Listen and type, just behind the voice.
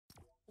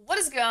What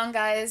is going on,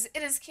 guys?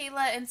 It is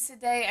Kayla, and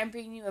today I'm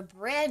bringing you a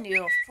brand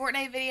new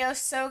Fortnite video.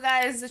 So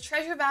guys, the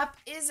treasure map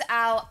is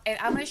out, and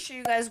I'm going to show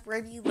you guys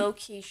where the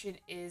location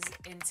is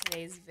in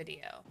today's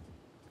video.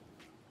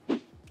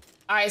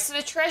 Alright, so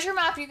the treasure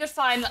map you could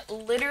find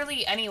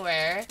literally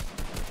anywhere.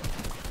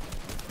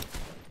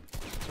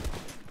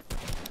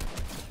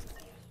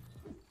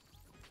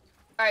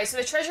 Alright, so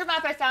the treasure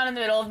map I found in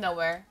the middle of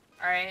nowhere.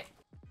 Alright.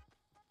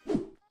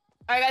 Alright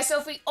guys,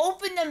 so if we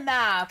open the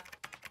map,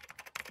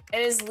 it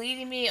is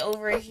leading me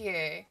over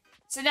here.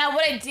 So now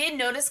what I did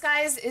notice,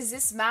 guys, is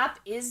this map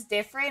is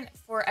different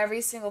for every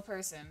single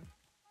person.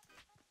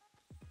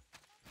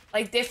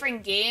 Like,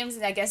 different games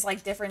and I guess,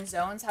 like, different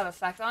zones have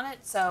effect on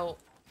it. So,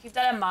 keep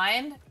that in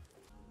mind.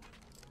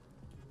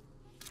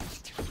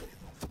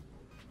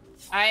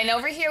 Alright, and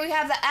over here we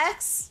have the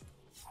X.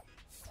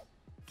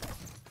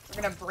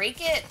 We're gonna break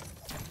it.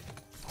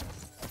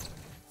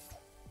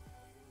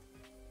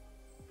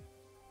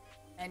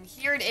 And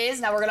here it is.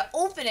 Now we're gonna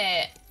open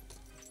it.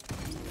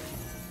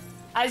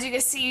 As you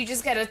can see, you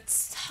just get a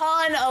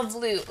ton of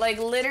loot. Like,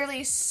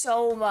 literally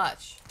so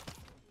much.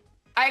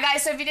 Alright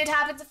guys, so if you did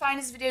happen to find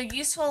this video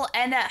useful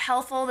and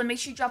helpful, then make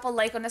sure you drop a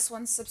like on this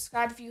one.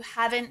 Subscribe if you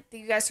haven't.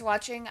 Thank you guys for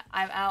watching.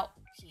 I'm out.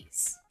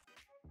 Peace.